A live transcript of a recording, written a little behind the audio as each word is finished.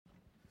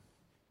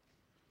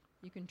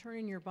You can turn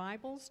in your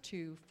Bibles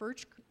to 1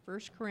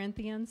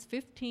 Corinthians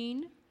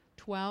 15,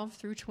 12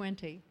 through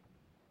 20.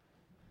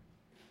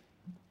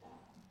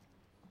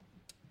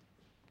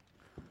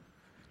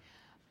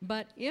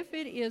 But if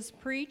it is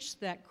preached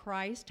that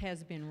Christ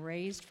has been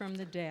raised from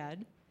the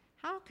dead,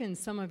 how can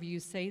some of you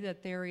say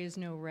that there is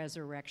no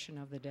resurrection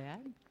of the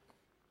dead?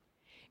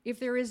 If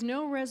there is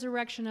no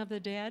resurrection of the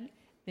dead,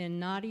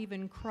 then not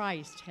even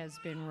Christ has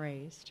been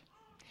raised.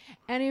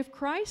 And if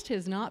Christ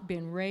has not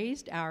been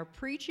raised, our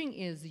preaching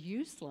is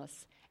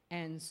useless,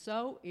 and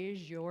so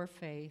is your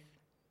faith.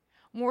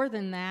 More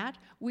than that,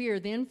 we are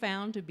then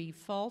found to be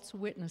false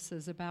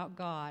witnesses about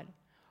God.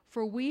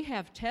 For we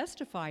have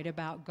testified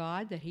about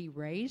God that he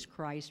raised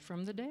Christ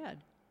from the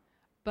dead.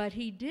 But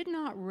he did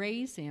not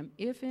raise him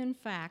if in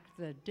fact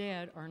the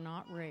dead are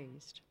not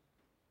raised.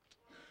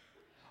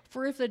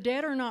 For if the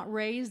dead are not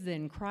raised,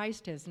 then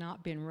Christ has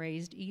not been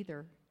raised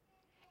either.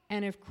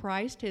 And if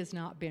Christ has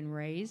not been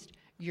raised,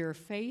 your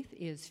faith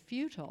is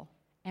futile,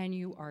 and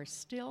you are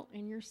still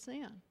in your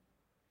sin.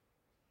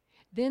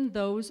 Then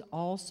those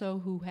also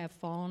who have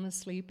fallen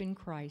asleep in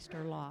Christ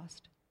are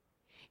lost.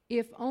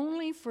 If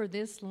only for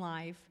this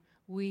life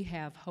we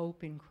have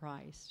hope in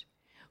Christ,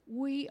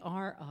 we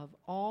are of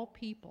all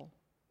people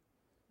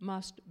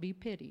must be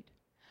pitied.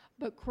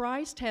 But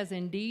Christ has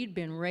indeed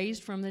been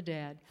raised from the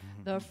dead,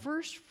 the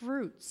first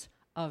fruits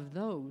of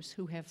those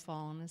who have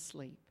fallen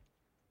asleep.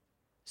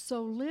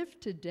 So live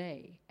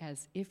today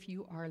as if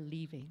you are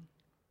leaving.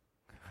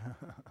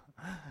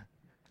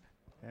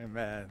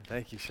 Amen.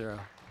 Thank you, Cheryl.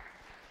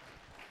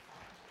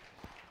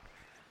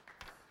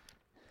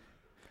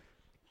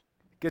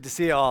 Good to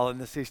see you all on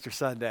this Easter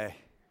Sunday.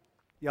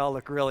 Y'all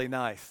look really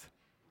nice.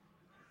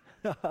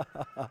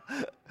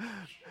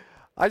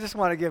 I just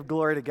want to give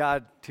glory to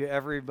God to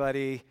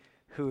everybody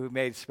who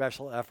made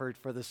special effort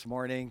for this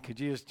morning. Could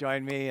you just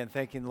join me in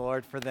thanking the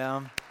Lord for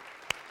them?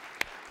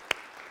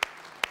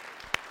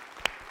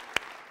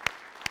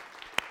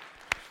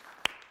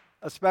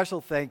 A special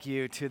thank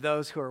you to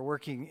those who are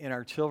working in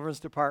our children's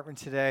department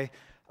today.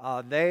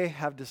 They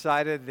have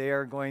decided they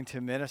are going to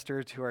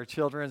minister to our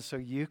children so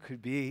you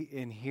could be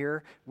in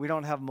here. We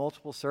don't have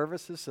multiple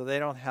services, so they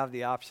don't have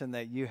the option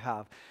that you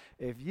have.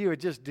 If you would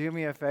just do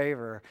me a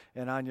favor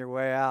and on your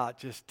way out,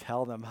 just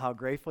tell them how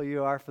grateful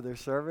you are for their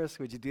service.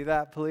 Would you do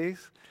that,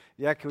 please?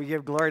 Yeah, can we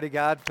give glory to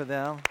God for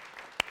them?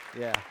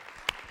 Yeah.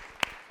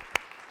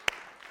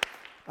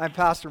 I'm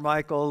Pastor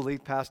Michael,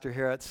 lead pastor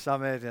here at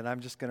Summit, and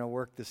I'm just going to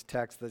work this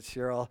text that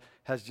Cheryl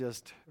has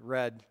just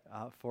read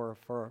for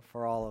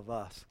all of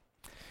us.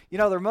 You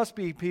know, there must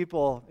be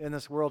people in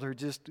this world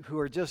who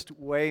are just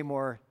way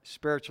more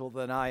spiritual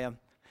than I am.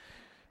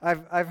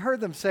 I've heard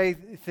them say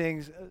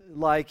things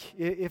like,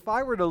 if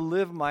I were to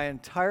live my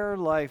entire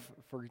life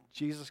for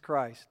Jesus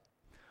Christ,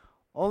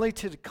 only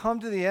to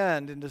come to the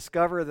end and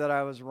discover that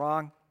I was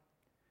wrong,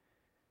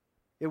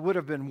 it would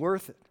have been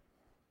worth it.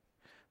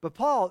 But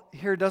Paul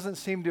here doesn't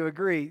seem to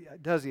agree,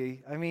 does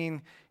he? I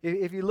mean,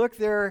 if you look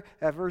there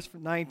at verse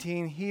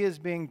 19, he is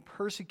being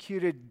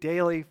persecuted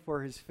daily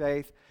for his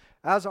faith,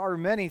 as are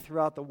many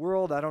throughout the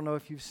world. I don't know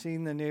if you've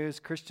seen the news.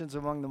 Christians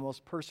among the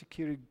most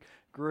persecuted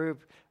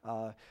group,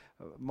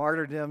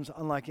 martyrdoms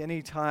unlike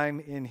any time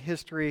in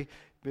history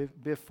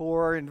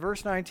before. In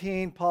verse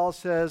 19, Paul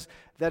says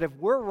that if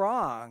we're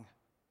wrong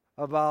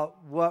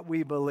about what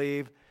we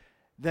believe,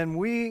 then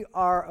we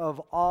are of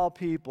all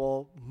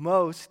people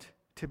most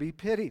to be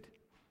pitied.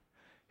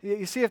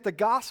 You see, if the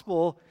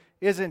gospel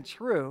isn't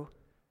true,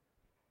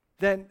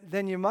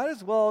 then you might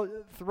as well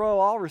throw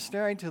all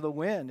restraint to the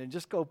wind and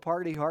just go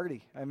party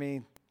hardy. I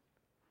mean,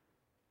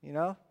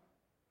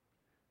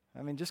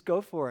 just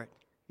go for it.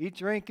 Eat,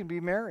 drink, and be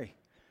merry,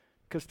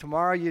 because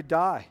tomorrow you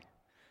die.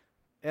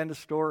 End of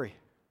story.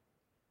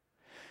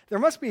 There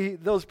must be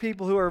those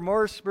people who are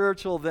more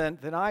spiritual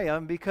than I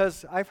am,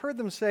 because I've heard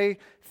them say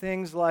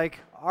things like,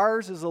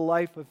 ours is a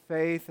life of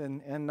faith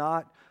and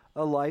not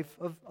a life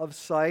of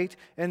sight,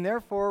 and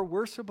therefore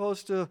we're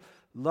supposed to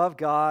love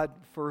God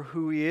for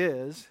who he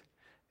is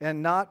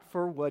and not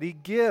for what he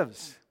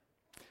gives.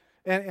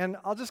 And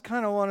I'll just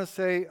kind of want to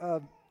say,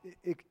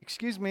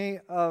 excuse me,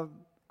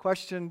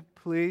 question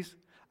please.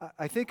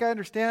 I think I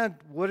understand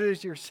what it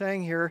is you're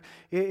saying here.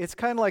 It's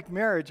kind of like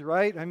marriage,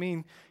 right? I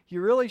mean, you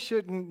really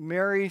shouldn't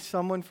marry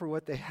someone for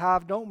what they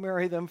have. Don't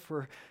marry them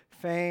for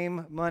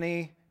fame,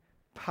 money,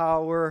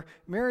 power.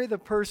 Marry the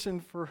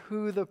person for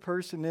who the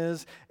person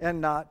is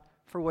and not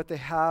for what they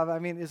have. I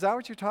mean, is that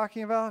what you're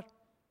talking about?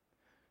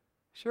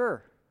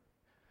 Sure.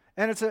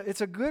 And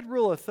it's a good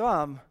rule of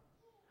thumb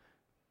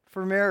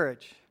for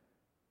marriage.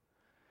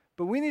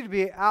 But we need to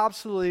be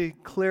absolutely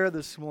clear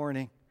this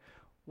morning.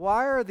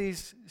 Why are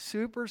these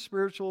super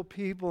spiritual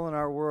people in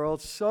our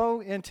world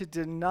so into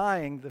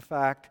denying the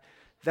fact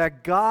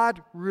that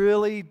God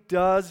really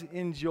does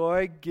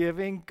enjoy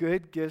giving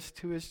good gifts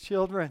to his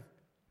children?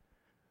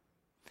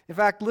 In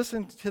fact,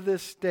 listen to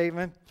this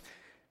statement.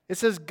 It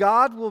says,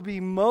 God will be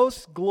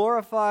most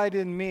glorified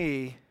in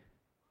me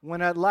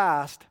when at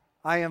last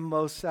I am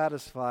most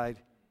satisfied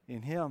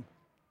in him.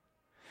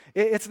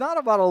 It's not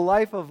about a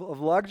life of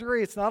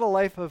luxury. It's not a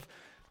life of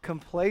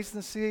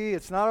complacency.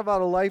 It's not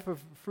about a life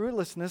of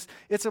fruitlessness.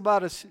 It's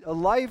about a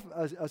life,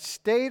 a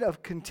state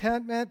of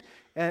contentment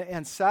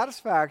and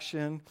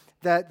satisfaction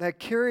that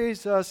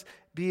carries us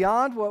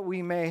beyond what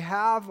we may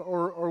have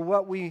or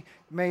what we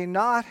may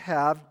not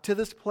have to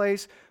this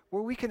place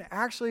where we can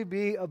actually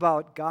be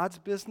about God's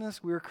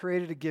business. We were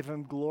created to give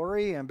Him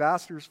glory,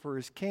 ambassadors for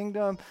His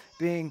kingdom,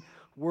 being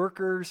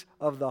workers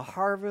of the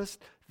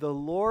harvest. The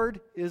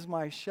Lord is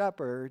my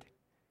shepherd.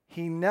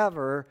 He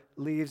never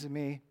leaves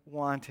me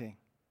wanting.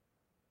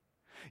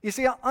 You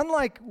see,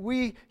 unlike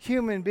we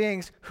human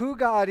beings, who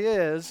God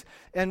is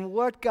and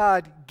what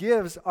God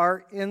gives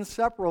are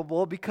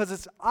inseparable because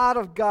it's out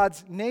of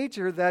God's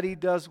nature that He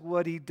does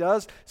what He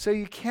does. So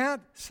you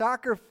can't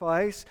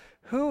sacrifice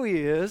who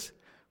He is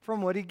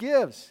from what He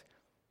gives.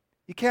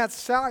 You can't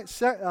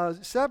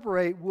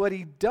separate what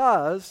He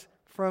does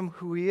from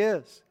who He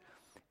is.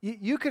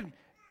 You could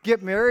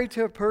get married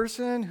to a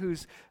person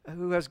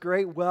who has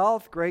great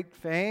wealth, great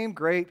fame,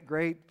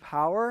 great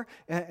power,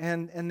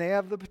 and they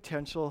have the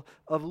potential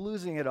of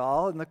losing it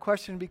all. And the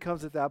question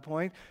becomes at that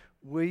point,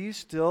 will you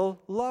still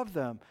love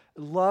them?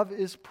 Love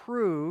is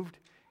proved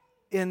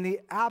in the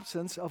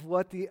absence of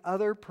what the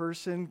other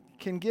person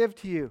can give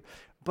to you.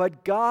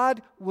 But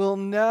God will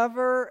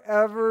never,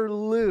 ever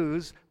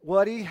lose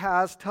what He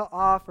has to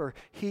offer.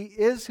 He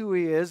is who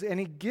He is, and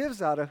He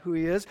gives out of who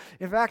He is.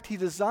 In fact, He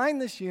designed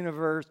this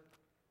universe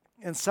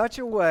in such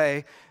a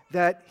way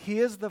that He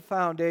is the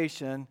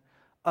foundation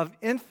of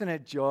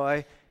infinite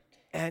joy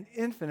and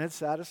infinite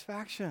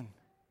satisfaction.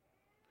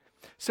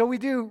 So we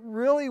do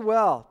really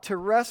well to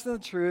rest in the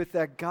truth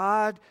that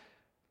God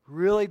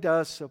really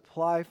does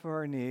supply for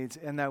our needs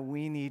and that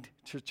we need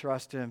to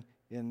trust Him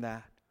in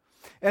that.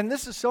 And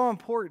this is so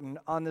important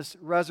on this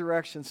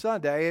Resurrection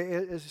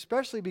Sunday,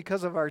 especially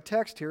because of our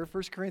text here,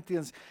 1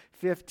 Corinthians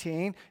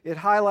 15. It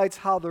highlights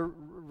how the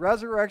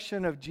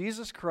resurrection of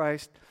Jesus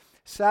Christ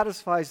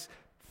satisfies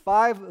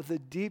 5 of the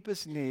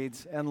deepest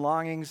needs and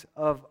longings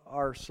of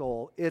our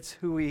soul. It's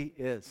who He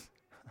is.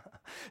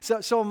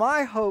 So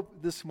my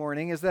hope this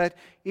morning is that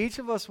each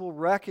of us will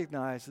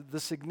recognize the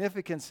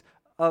significance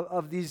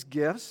of these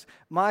gifts.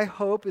 My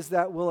hope is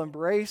that we'll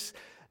embrace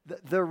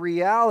the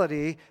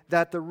reality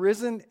that the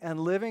risen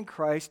and living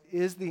Christ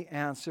is the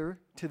answer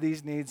to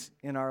these needs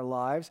in our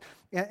lives.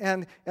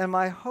 And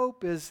my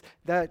hope is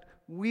that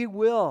we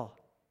will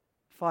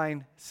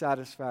find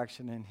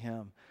satisfaction in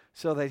Him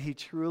so that He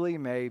truly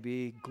may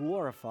be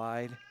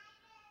glorified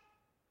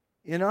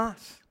in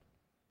us.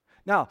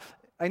 Now,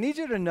 I need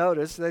you to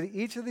notice that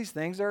each of these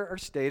things are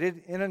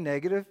stated in a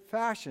negative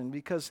fashion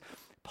because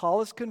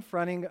Paul is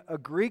confronting a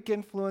Greek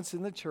influence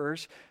in the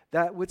church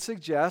that would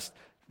suggest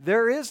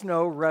there is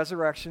no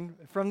resurrection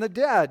from the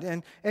dead.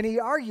 And he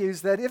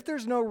argues that if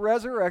there's no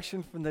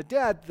resurrection from the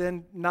dead,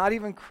 then not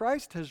even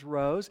Christ has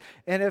rose.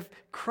 And if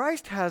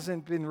Christ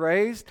hasn't been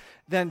raised,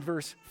 then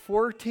verse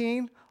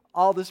 14,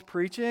 all this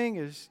preaching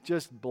is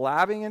just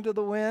blabbing into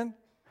the wind,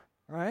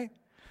 right?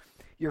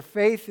 Your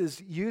faith is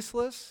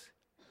useless.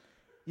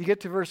 You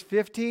get to verse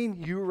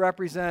 15, you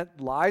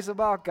represent lies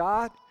about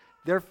God,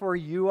 therefore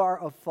you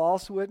are a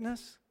false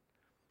witness.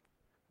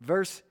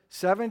 Verse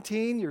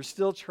 17, you're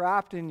still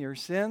trapped in your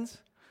sins.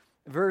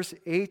 Verse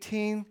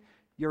 18,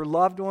 your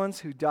loved ones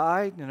who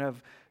died and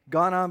have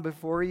gone on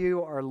before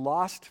you are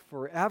lost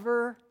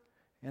forever.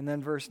 And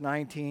then verse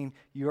 19,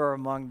 you are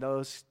among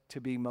those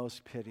to be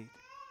most pitied.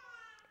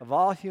 Of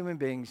all human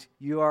beings,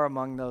 you are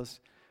among those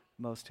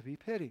most to be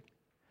pitied.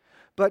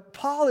 But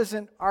Paul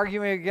isn't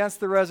arguing against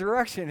the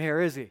resurrection here,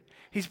 is he?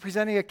 He's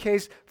presenting a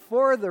case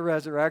for the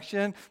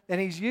resurrection,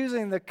 and he's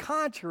using the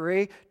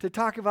contrary to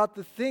talk about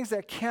the things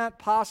that can't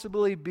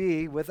possibly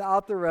be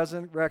without the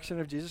resurrection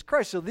of Jesus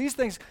Christ. So these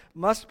things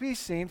must be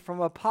seen from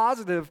a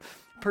positive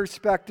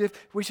perspective.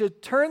 We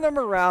should turn them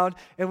around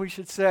and we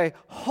should say,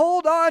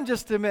 hold on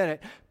just a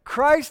minute.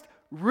 Christ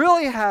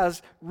really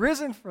has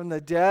risen from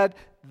the dead.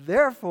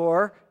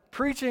 Therefore,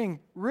 preaching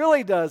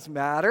really does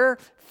matter.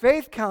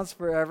 Faith counts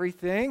for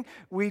everything.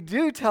 We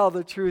do tell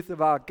the truth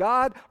about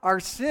God. Our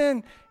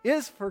sin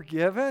is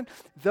forgiven.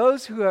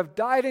 Those who have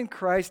died in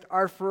Christ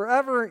are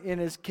forever in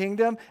His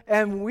kingdom,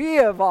 and we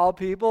of all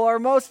people are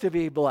most to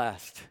be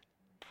blessed.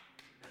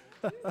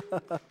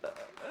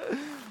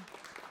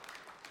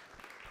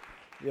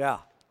 Yeah.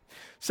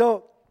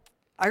 So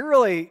I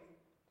really,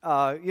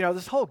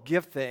 this whole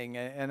gift thing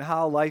and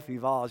how life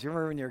evolves. You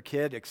remember when you were a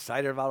kid,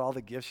 excited about all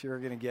the gifts you were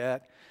going to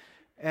get?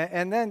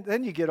 And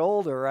then you get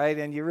older, right?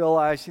 And you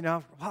realize,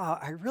 wow,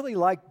 I really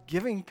like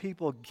giving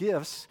people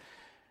gifts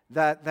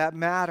that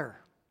matter.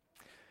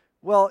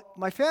 Well,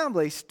 my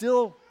family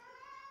still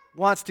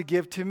wants to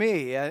give to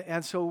me.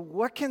 And so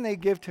what can they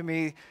give to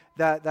me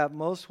that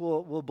most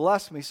will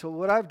bless me? So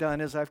what I've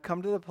done is I've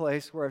come to the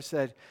place where I've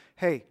said,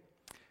 hey,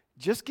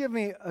 just give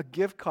me a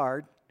gift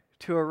card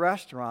to a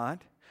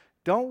restaurant.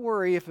 Don't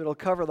worry if it'll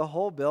cover the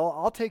whole bill.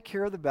 I'll take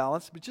care of the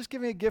balance, but just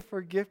give me a gift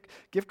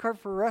card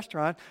for a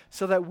restaurant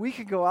so that we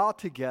can go out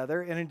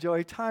together and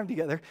enjoy time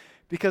together,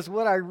 because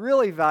what I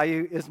really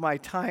value is my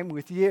time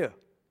with you.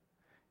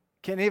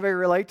 Can anybody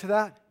relate to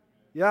that?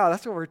 Yeah,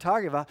 that's what we're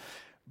talking about.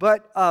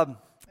 But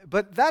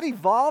But that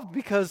evolved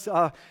because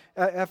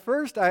at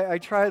first I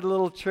tried a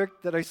little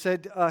trick that I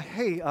said,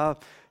 hey,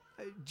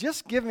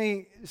 just give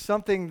me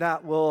something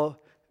that will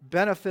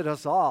benefit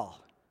us all.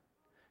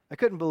 I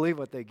couldn't believe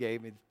what they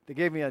gave me. They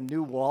gave me a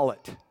new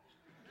wallet.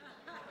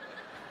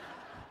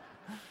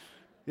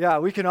 Yeah,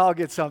 we can all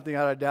get something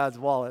out of Dad's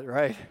wallet,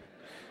 right?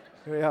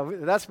 Yeah,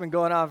 that's been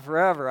going on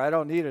forever. I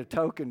don't need a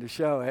token to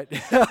show it.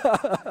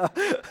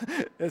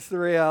 It's the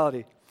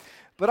reality.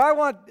 But I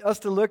want us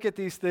to look at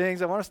these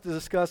things. I want us to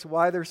discuss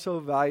why they're so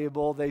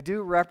valuable. They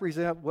do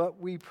represent what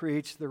we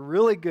preach. They're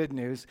really good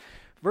news.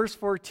 Verse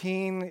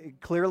 14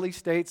 clearly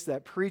states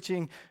that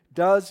preaching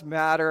does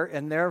matter,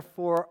 and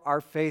therefore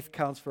our faith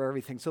counts for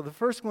everything. So the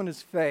first one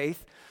is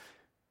faith.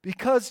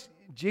 Because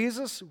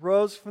Jesus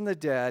rose from the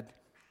dead,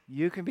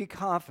 you can be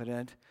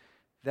confident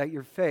that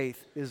your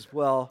faith is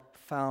well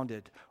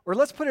founded. Or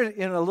let's put it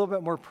in a little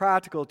bit more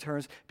practical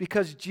terms.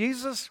 Because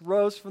Jesus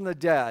rose from the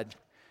dead,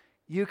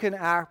 you can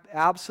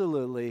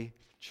absolutely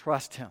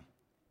trust him.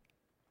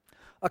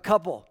 A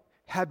couple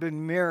had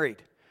been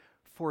married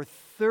for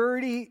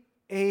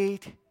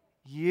 38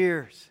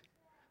 years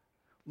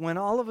when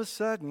all of a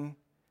sudden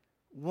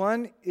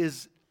one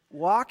is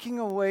walking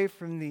away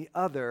from the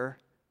other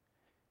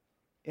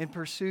in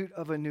pursuit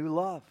of a new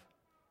love.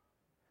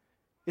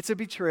 It's a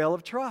betrayal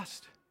of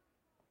trust.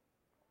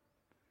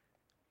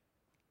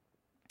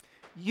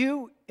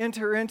 You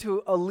enter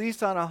into a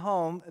lease on a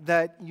home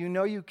that you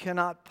know you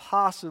cannot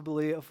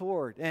possibly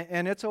afford.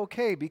 And it's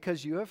okay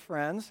because you have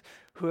friends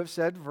who have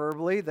said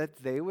verbally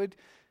that they would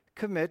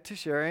commit to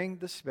sharing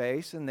the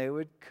space and they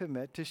would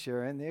commit to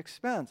sharing the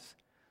expense.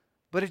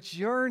 But it's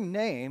your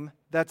name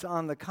that's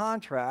on the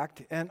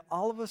contract, and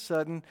all of a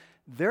sudden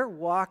they're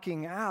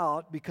walking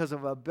out because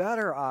of a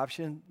better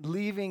option,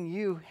 leaving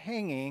you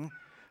hanging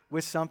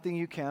with something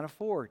you can't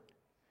afford.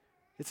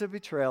 It's a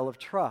betrayal of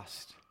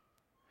trust.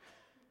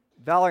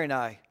 Valerie and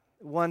I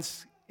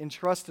once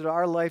entrusted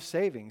our life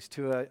savings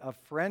to a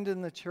friend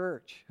in the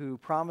church who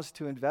promised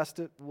to invest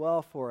it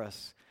well for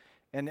us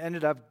and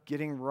ended up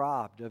getting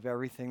robbed of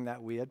everything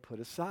that we had put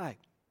aside.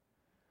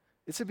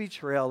 It's a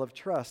betrayal of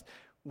trust.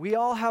 We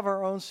all have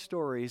our own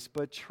stories,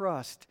 but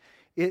trust,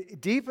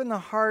 deep in the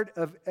heart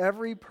of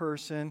every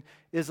person,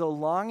 is a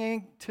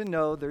longing to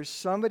know there's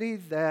somebody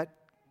that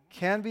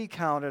can be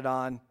counted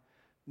on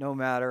no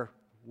matter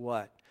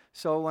what.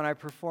 So when I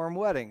perform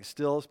weddings,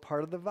 still as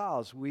part of the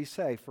vows, we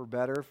say, for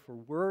better, for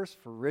worse,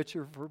 for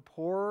richer, for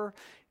poorer,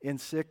 in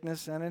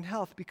sickness and in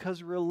health,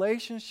 because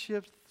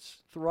relationships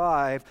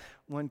thrive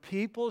when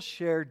people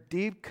share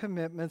deep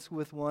commitments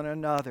with one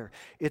another.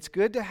 It's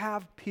good to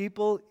have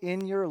people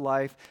in your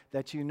life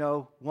that you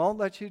know won't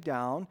let you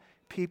down,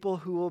 people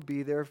who will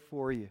be there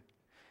for you.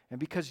 And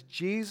because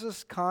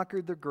Jesus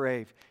conquered the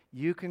grave,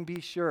 you can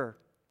be sure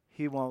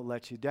he won't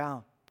let you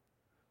down.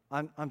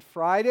 On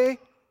Friday,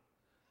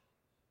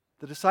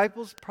 the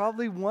disciples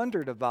probably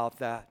wondered about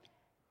that.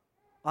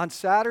 On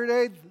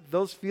Saturday,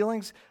 those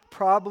feelings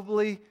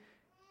probably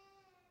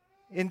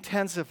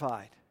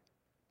intensified.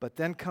 But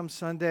then come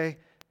Sunday,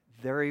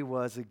 there he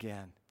was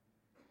again.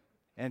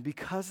 And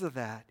because of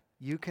that,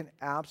 you can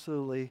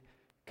absolutely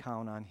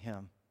count on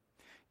him.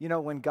 You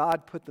know, when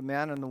God put the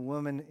man and the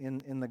woman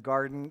in the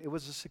garden, it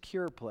was a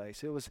secure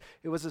place. It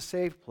was a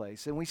safe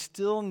place. And we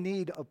still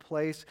need a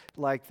place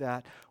like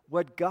that.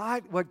 What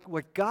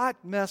got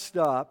messed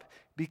up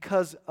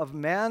because of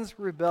man's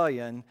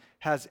rebellion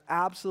has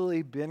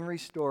absolutely been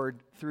restored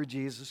through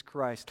Jesus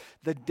Christ.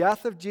 The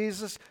death of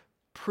Jesus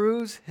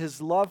proves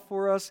his love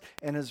for us,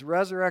 and his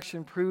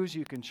resurrection proves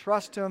you can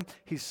trust him.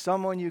 He's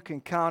someone you can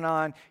count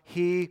on.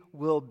 He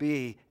will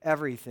be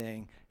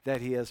everything that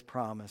he has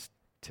promised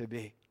to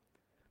be.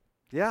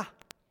 Yeah.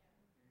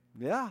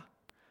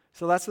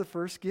 So that's the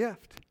first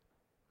gift.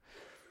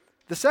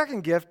 The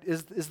second gift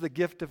is the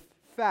gift of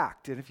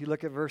fact. And if you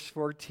look at verse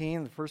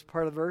 14, the first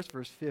part of the verse,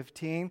 verse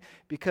 15,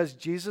 because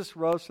Jesus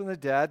rose from the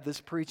dead, this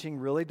preaching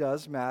really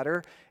does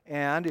matter.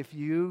 And if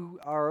you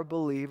are a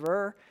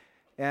believer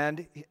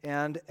and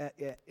an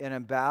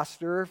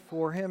ambassador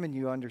for him and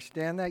you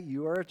understand that,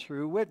 you are a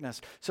true witness.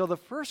 So the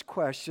first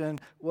question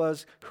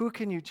was, who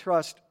can you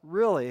trust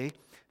really?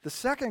 The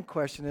second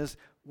question is,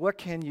 what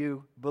can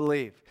you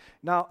believe?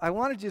 Now, I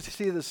wanted you to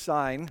see the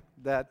sign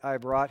that I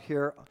brought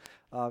here.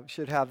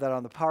 Should have that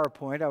on the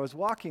PowerPoint. I was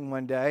walking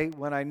one day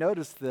when I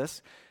noticed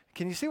this.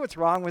 Can you see what's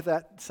wrong with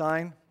that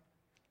sign?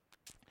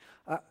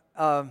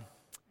 You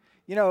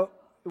know,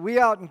 we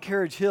out in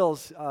Carriage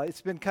Hills,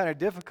 it's been kind of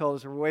difficult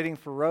as we're waiting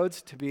for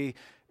roads to be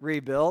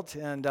rebuilt,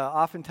 and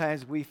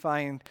oftentimes we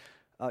find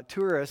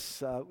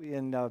tourists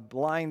in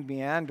blind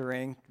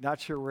meandering, not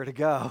sure where to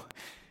go.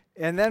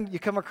 And then you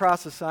come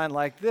across a sign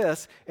like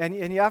this, and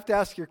you have to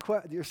ask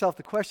yourself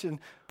the question,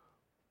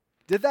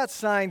 did that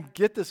sign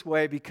get this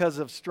way because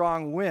of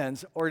strong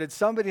winds, or did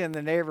somebody in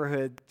the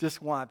neighborhood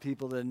just want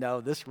people to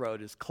know this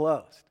road is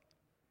closed?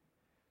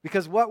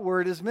 Because what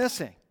word is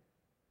missing?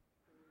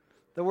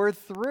 The word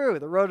through.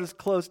 The road is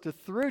closed to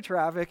through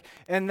traffic,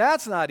 and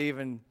that's not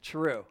even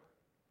true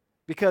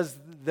because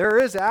there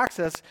is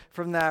access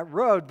from that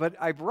road. But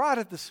I brought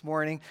it this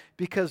morning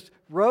because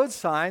road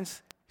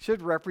signs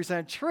should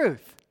represent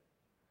truth.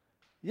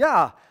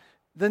 Yeah,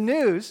 the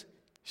news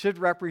should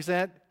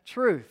represent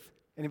truth.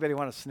 Anybody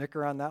want to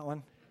snicker on that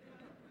one?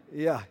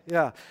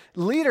 Yeah.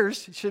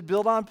 Leaders should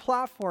build on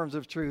platforms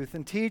of truth,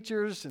 and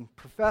teachers and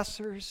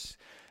professors,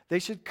 they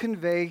should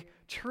convey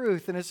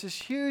truth. And it's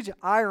this huge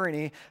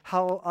irony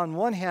how on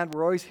one hand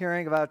we're always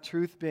hearing about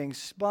truth being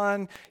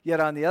spun,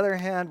 yet on the other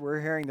hand we're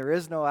hearing there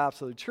is no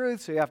absolute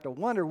truth. So you have to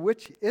wonder,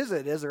 which is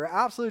it? Is there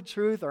absolute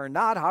truth or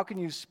not? How can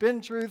you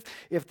spin truth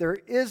if there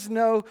is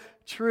no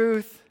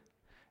truth?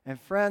 And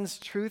friends,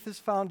 truth is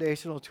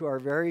foundational to our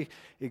very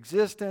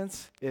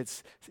existence.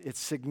 It's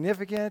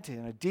significant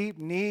in a deep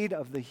need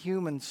of the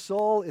human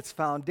soul. It's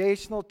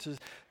foundational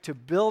to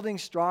building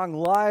strong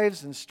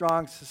lives and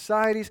strong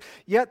societies.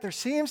 Yet there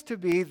seems to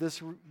be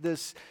this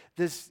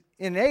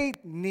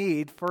innate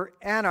need for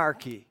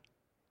anarchy.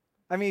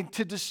 I mean,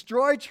 to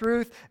destroy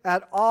truth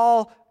at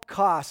all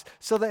costs.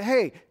 So that,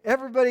 hey,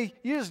 everybody,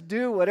 you just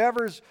do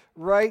whatever's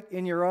right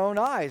in your own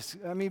eyes.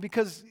 I mean,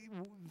 because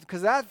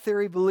that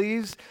theory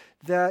believes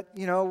that,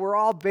 we're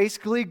all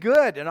basically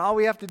good, and all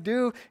we have to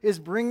do is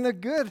bring the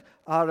good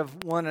out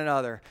of one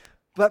another.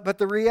 But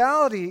the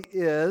reality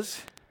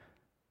is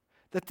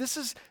that this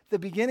is the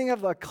beginning of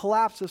the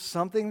collapse of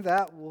something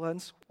that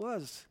once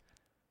was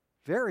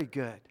very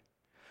good.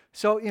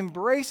 So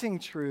embracing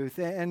truth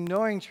and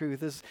knowing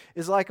truth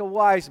is like a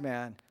wise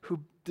man who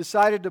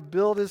decided to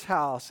build his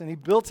house, and he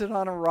built it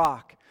on a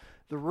rock.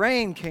 The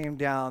rain came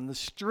down, the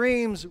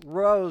streams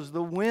rose,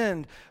 the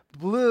wind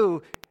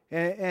blew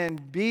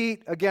and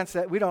beat against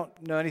that. We don't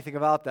know anything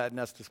about that in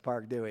Estes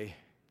Park, do we?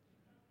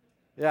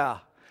 Yeah.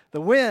 The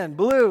wind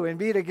blew and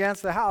beat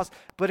against the house,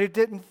 but it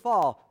didn't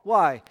fall.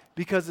 Why?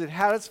 Because it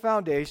had its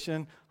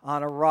foundation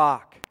on a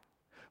rock.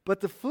 But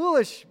the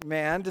foolish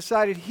man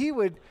decided he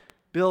would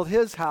build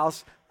his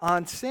house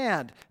on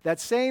sand. That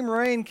same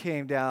rain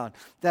came down,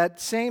 that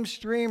same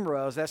stream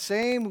rose, that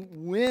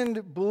same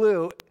wind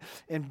blew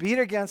and beat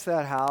against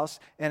that house,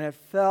 and it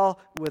fell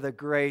with a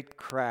great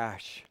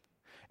crash.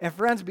 And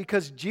friends,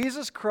 because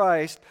Jesus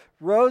Christ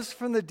rose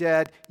from the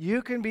dead,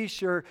 you can be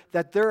sure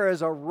that there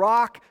is a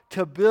rock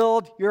to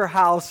build your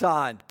house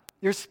on,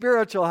 your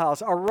spiritual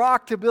house, a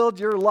rock to build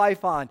your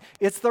life on.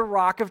 It's the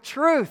rock of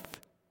truth.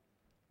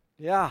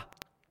 Yeah.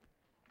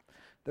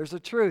 There's a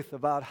truth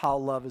about how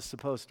love is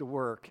supposed to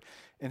work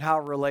and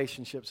how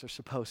relationships are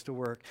supposed to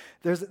work.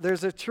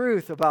 There's a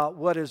truth about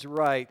what is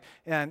right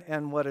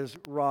and what is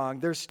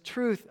wrong. There's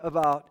truth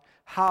about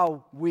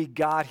how we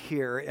got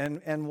here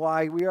and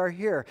why we are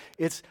here.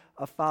 It's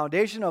a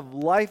foundation of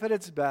life at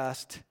its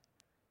best.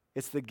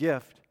 It's the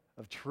gift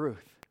of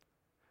truth.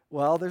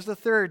 Well, there's a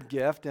third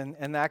gift,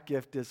 and that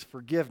gift is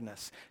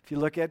forgiveness. If you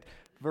look at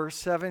verse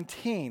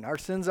 17, our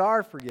sins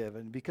are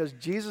forgiven. Because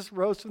Jesus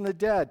rose from the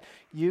dead,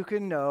 you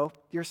can know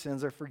your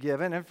sins are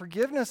forgiven. And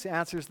forgiveness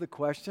answers the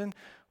question,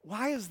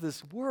 why is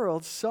this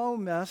world so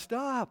messed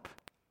up?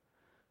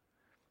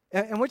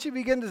 And what you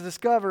begin to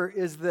discover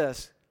is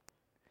this.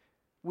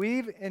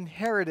 We've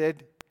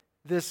inherited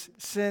this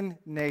sin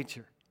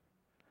nature.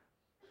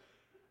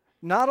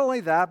 Not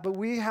only that, but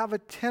we have a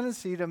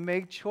tendency to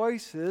make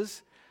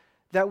choices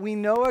that we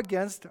know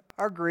against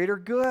our greater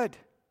good.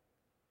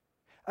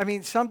 I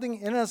mean, something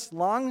in us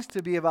longs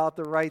to be about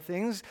the right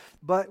things,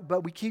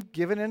 but we keep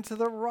giving into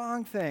the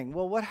wrong thing.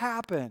 Well, what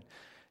happened?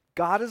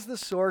 God is the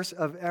source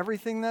of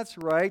everything that's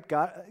right.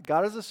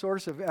 God is the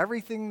source of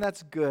everything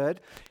that's good.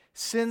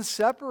 Sin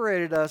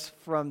separated us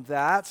from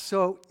that.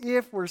 So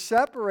if we're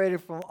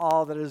separated from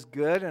all that is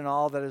good and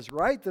all that is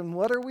right, then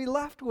what are we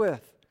left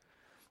with?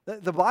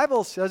 The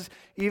Bible says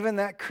even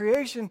that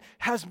creation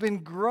has been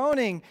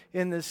groaning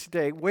in this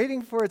state,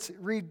 waiting for its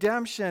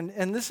redemption.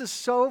 And this is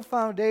so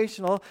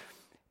foundational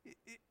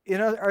in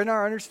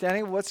our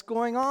understanding of what's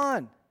going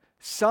on.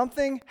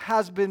 Something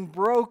has been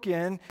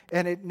broken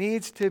and it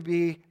needs to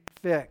be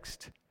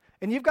fixed.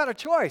 And you've got a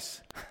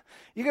choice.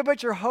 You can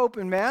put your hope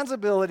in man's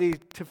ability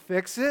to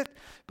fix it,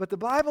 but the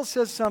Bible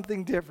says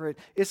something different.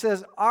 It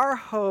says our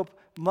hope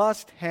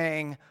must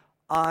hang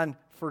on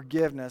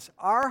forgiveness.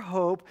 Our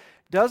hope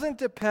doesn't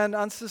depend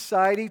on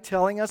society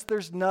telling us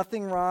there's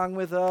nothing wrong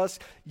with us.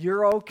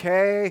 You're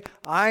okay.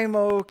 I'm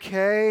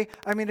okay.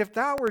 I mean, if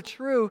that were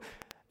true,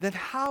 then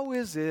how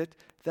is it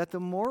that the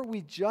more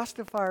we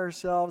justify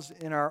ourselves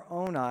in our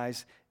own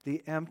eyes,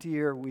 the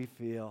emptier we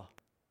feel?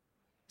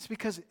 It's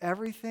because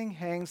everything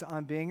hangs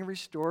on being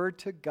restored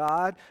to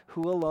God,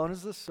 who alone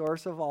is the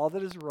source of all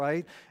that is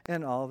right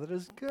and all that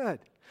is good.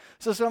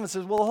 So someone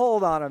says, well,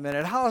 hold on a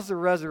minute. How is the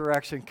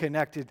resurrection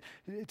connected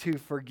to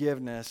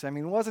forgiveness? I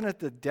mean, wasn't it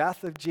the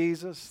death of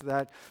Jesus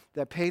that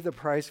paid the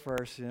price for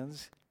our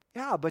sins?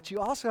 Yeah, but you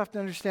also have to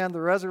understand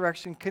the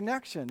resurrection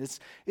connection.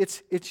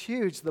 It's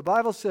huge. The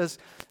Bible says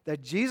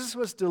that Jesus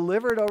was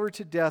delivered over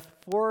to death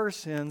for our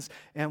sins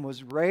and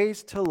was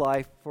raised to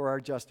life for our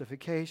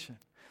justification.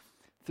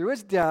 Through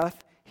his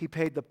death, he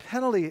paid the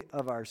penalty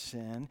of our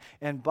sin,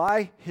 and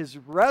by his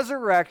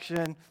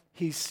resurrection,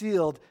 he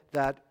sealed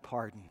that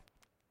pardon.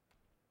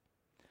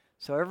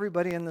 So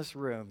everybody in this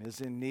room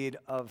is in need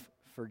of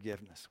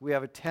forgiveness. We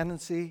have a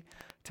tendency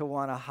to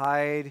want to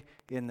hide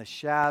in the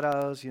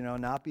shadows,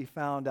 not be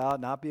found out,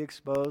 not be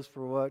exposed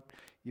for what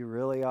you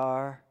really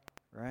are,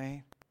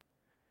 right?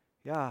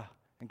 Yeah,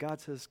 and God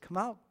says, come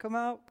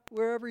out,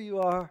 wherever you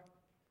are.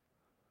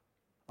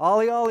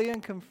 Ollie,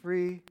 income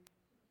free,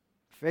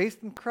 faith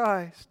in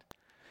Christ.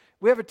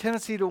 We have a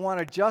tendency to want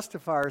to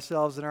justify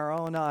ourselves in our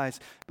own eyes,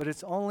 but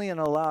it's only in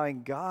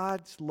allowing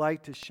God's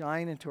light to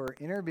shine into our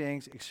inner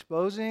beings,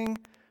 exposing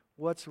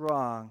what's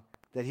wrong,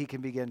 that He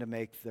can begin to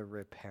make the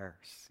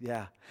repairs.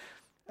 Yeah.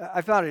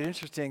 I found it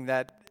interesting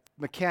that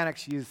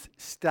mechanics use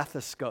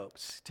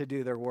stethoscopes to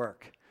do their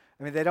work.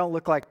 I mean, they don't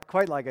look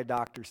quite like a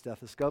doctor's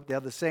stethoscope. They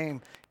have the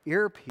same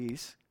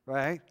earpiece,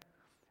 right?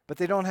 But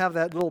they don't have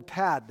that little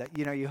pad that,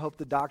 you hope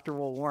the doctor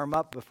will warm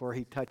up before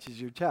he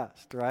touches your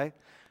chest, right?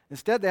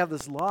 Instead, they have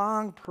this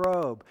long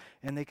probe,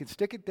 and they can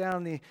stick it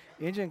down the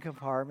engine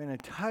compartment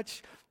and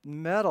touch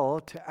metal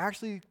to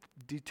actually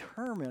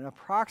determine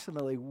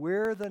approximately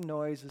where the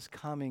noise is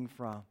coming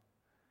from.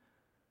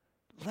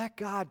 Let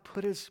God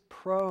put His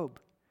probe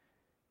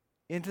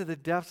into the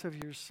depths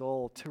of your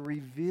soul to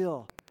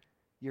reveal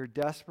your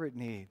desperate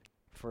need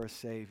for a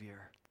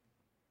Savior.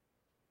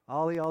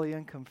 Ollie,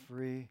 income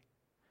free.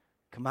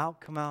 Come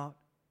out,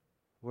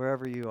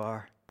 wherever you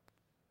are.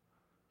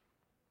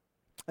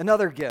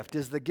 Another gift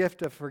is the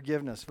gift of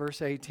forgiveness.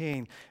 Verse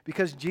 18,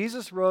 because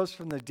Jesus rose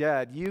from the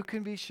dead, you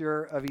can be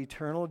sure of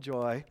eternal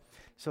joy.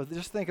 So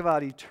just think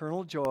about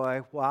eternal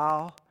joy.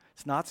 Wow,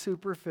 it's not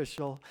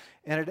superficial.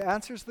 And it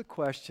answers the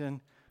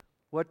question,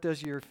 what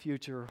does your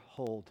future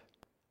hold?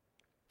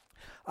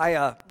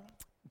 I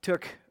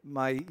took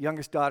my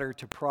youngest daughter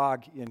to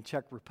Prague in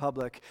Czech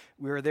Republic.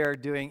 We were there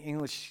doing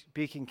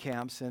English-speaking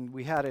camps, and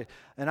we had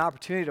an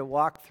opportunity to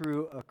walk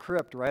through a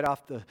crypt right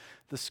off the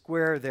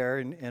square there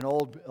in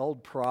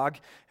old Prague.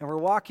 And we're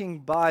walking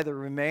by the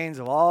remains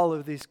of all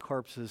of these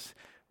corpses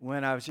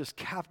when I was just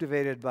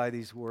captivated by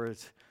these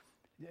words.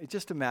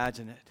 Just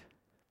imagine it.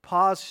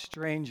 Pause,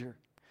 stranger,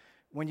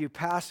 when you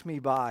pass me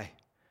by.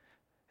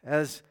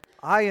 As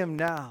I am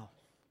now,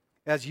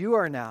 as you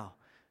are now,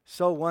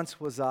 so once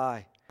was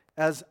I.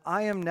 As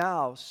I am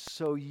now,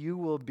 so you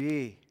will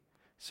be.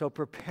 So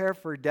prepare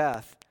for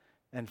death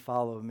and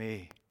follow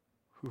me.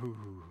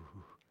 Ooh,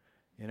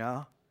 it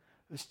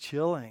was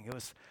chilling. It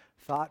was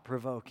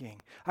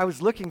thought-provoking. I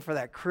was looking for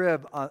that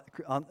crypt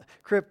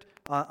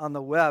on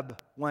the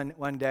web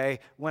one day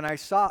when I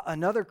saw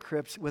another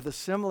crypt with a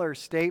similar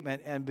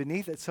statement, and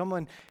beneath it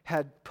someone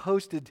had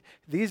posted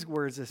these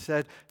words that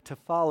said, "To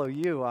follow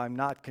you, I'm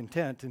not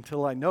content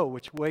until I know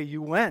which way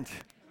you went."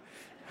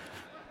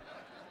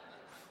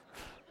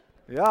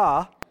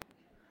 Yeah.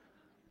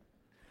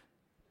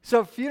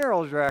 So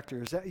funeral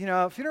directors,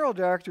 funeral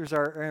directors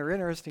are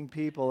interesting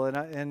people,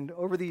 and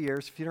over the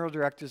years, funeral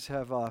directors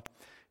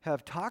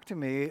have talked to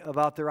me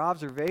about their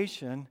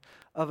observation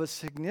of a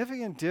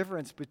significant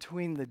difference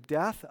between the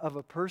death of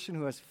a person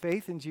who has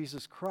faith in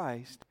Jesus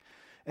Christ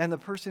and the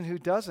person who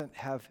doesn't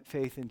have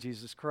faith in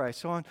Jesus Christ.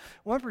 So on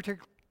one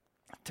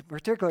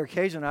particular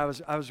occasion, I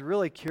was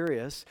really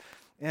curious.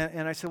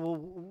 And I said, well,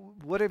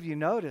 what have you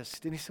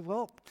noticed? And he said,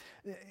 well,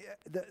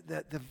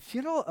 the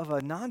funeral of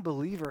a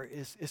non-believer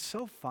is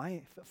so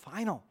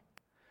final.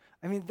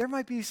 I mean, there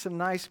might be some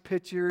nice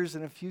pictures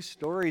and a few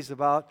stories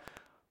about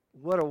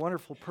what a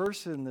wonderful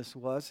person this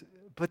was,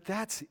 but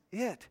that's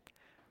it.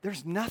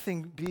 There's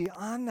nothing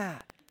beyond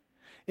that.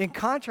 In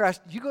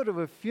contrast, you go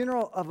to a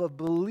funeral of a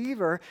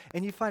believer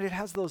and you find it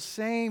has those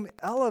same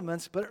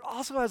elements, but it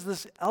also has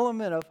this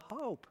element of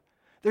hope.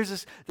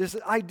 There's this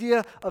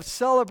idea of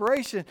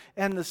celebration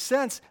and the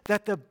sense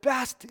that the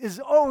best is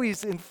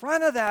always in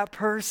front of that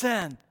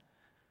person.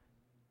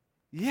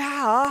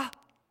 Yeah.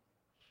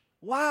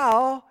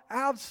 Wow.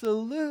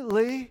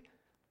 Absolutely.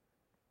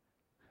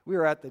 We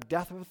were at the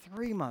death of a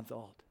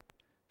 3-month-old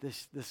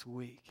this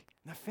week.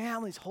 And the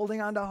family's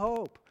holding on to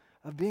hope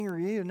of being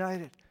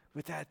reunited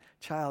with that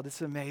child.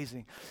 It's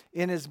amazing.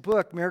 In his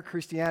book, Mere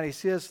Christianity,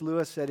 C.S.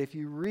 Lewis said, if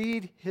you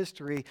read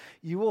history,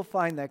 you will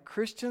find that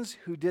Christians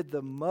who did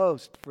the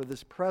most for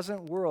this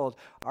present world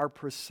are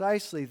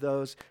precisely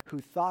those who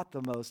thought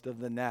the most of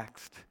the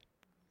next.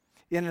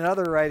 In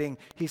another writing,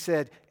 he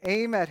said,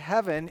 aim at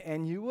heaven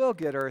and you will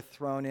get earth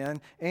thrown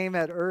in. Aim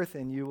at earth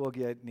and you will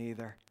get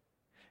neither.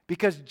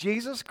 Because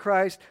Jesus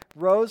Christ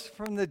rose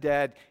from the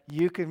dead,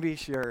 you can be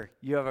sure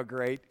you have a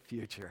great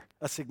future,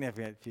 a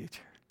significant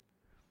future.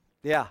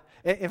 Yeah.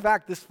 In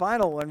fact, this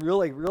final one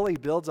really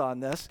builds on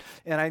this.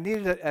 And I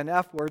needed an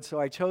F word, so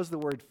I chose the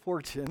word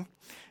fortune.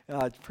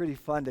 It's pretty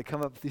fun to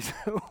come up with these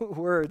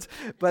words.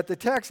 But the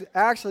text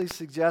actually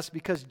suggests,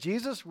 because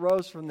Jesus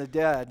rose from the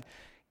dead,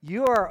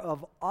 you are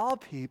of all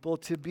people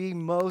to be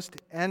most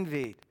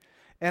envied.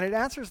 And it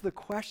answers the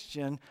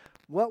question,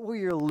 what will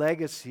your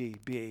legacy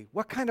be?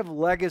 What kind of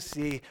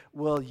legacy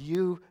will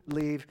you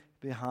leave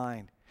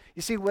behind?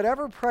 You see,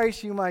 whatever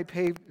price you might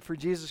pay for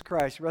Jesus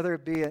Christ, whether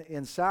it be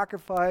in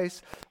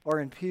sacrifice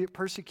or in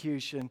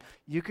persecution,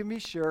 you can be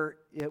sure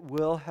it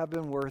will have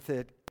been worth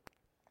it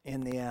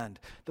in the end.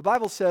 The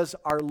Bible says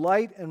our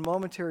light and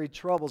momentary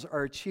troubles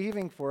are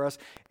achieving for us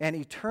an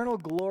eternal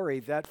glory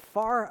that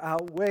far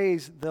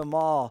outweighs them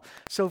all.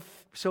 So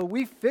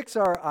we fix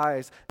our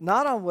eyes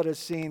not on what is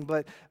seen,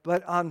 but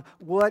on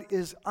what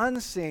is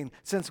unseen,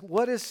 since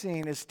what is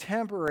seen is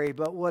temporary,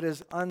 but what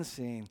is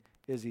unseen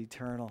is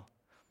eternal.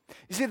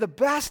 You see, the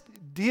best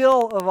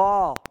deal of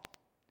all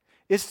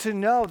is to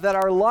know that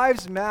our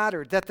lives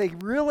mattered, that they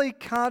really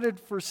counted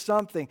for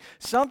something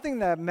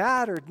that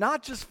mattered,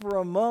 not just for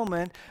a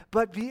moment,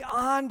 but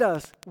beyond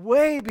us,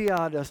 way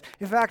beyond us.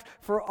 In fact,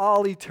 for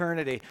all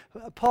eternity.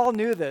 Paul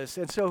knew this,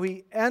 and so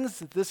he ends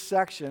this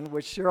section,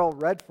 which Cheryl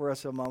read for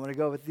us a moment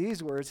ago, with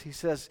these words. He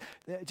says,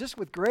 just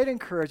with great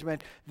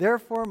encouragement,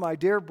 "Therefore, my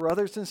dear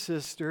brothers and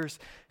sisters,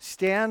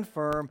 stand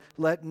firm,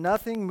 let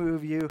nothing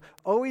move you.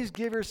 Always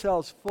give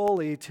yourselves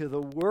fully to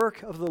the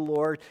work of the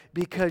Lord,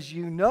 because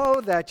you know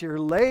that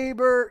your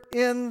labor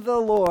in the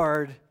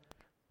Lord,"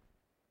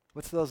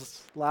 what's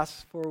those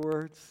last four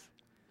words?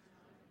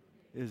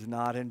 "Is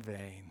not in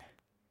vain.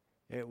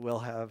 It will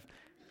have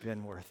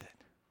been worth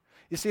it."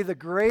 You see, the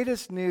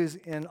greatest news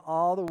in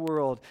all the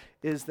world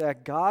is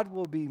that God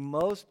will be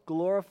most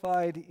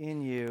glorified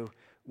in you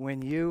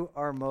when you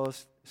are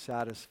most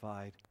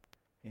satisfied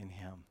in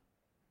Him.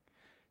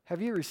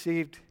 Have you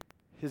received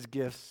His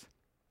gifts?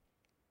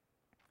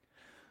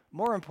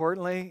 More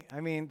importantly,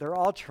 they're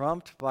all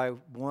trumped by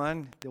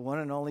the one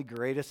and only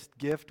greatest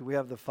gift. We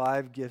have the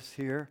 5 gifts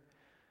here.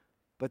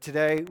 But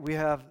today, we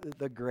have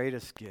the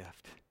greatest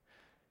gift.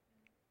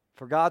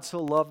 For God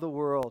so loved the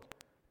world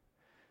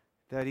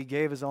that He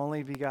gave His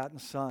only begotten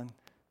Son,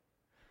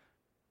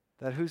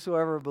 that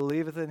whosoever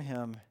believeth in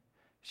Him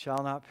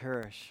shall not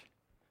perish,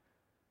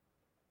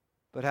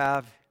 but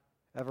have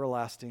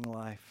everlasting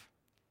life.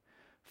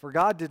 For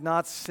God did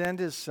not send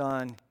His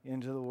Son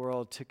into the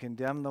world to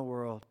condemn the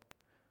world,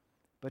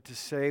 but to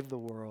save the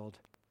world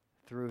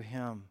through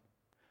Him.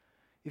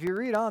 If you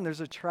read on,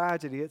 there's a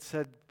tragedy. It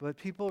said, but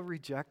people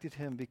rejected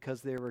Him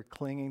because they were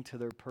clinging to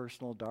their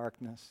personal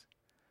darkness.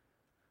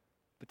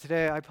 But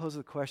today I pose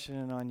the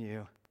question on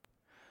you.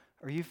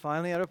 Are you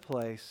finally at a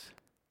place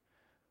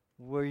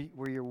where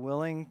you're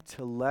willing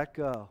to let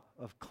go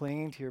of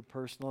clinging to your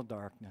personal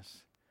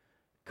darkness,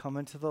 come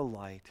into the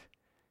light,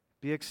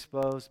 be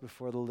exposed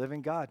before the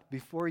living God,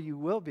 before you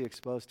will be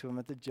exposed to Him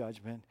at the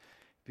judgment,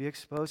 be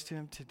exposed to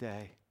Him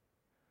today?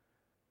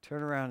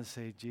 Turn around and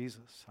say,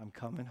 "Jesus, I'm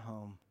coming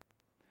home.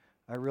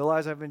 I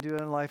realize I've been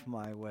doing life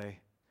my way,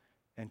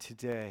 and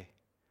today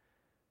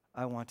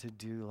I want to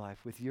do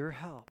life with your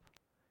help,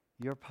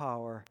 your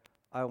power.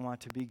 I want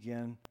to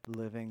begin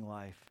living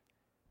life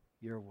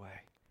your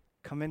way.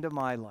 Come into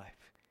my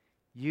life.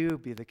 You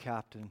be the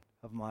captain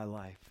of my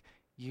life.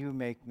 You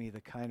make me the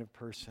kind of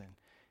person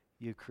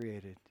you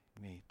created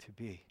me to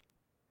be."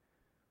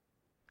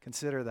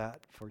 Consider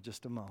that for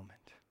just a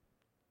moment.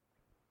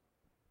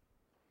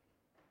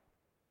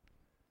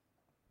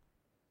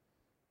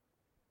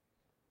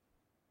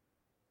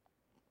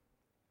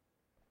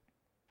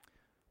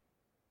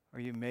 Are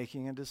you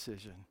making a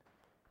decision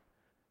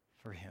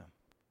for Him?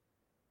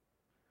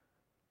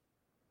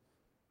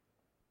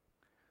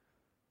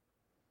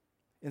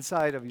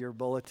 Inside of your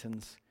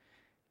bulletins,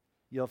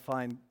 you'll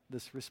find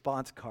this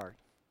response card.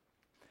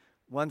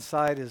 One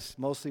side is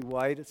mostly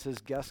white. It says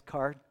guest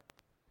card.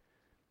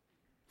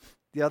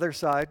 The other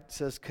side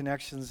says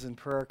connections and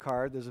prayer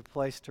card. There's a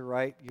place to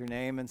write your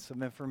name and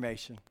some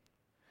information.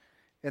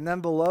 And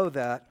then below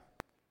that,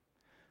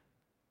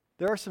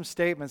 there are some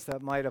statements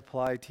that might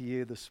apply to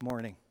you this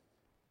morning.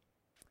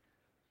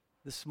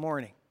 This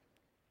morning,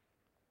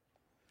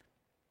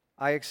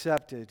 I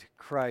accepted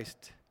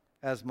Christ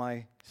as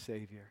my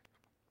Savior.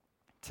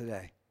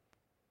 Today,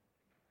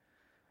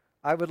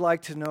 I would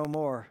like to know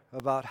more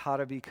about how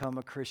to become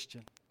a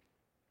Christian.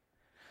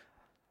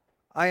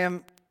 I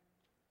am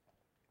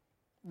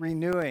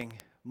renewing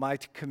my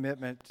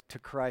commitment to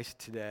Christ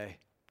today.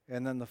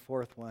 And then the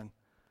fourth one,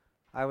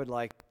 I would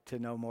like to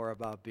know more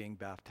about being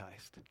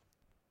baptized.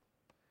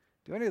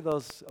 Do any of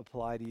those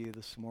apply to you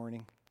this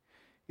morning?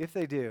 If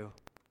they do,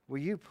 will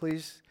you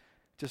please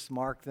just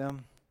mark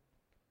them,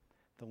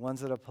 the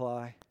ones that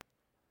apply?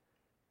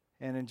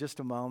 And in just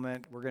a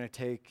moment, we're going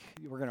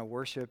to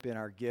worship in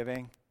our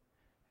giving,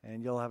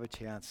 and you'll have a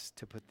chance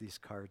to put these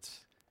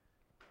cards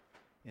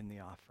in the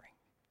offering.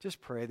 Just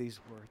pray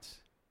these words.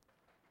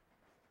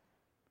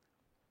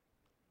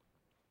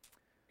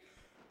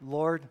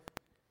 Lord,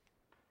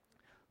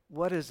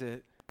 what is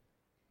it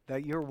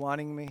that you're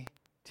wanting me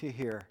to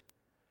hear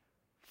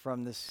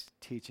from this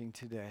teaching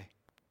today?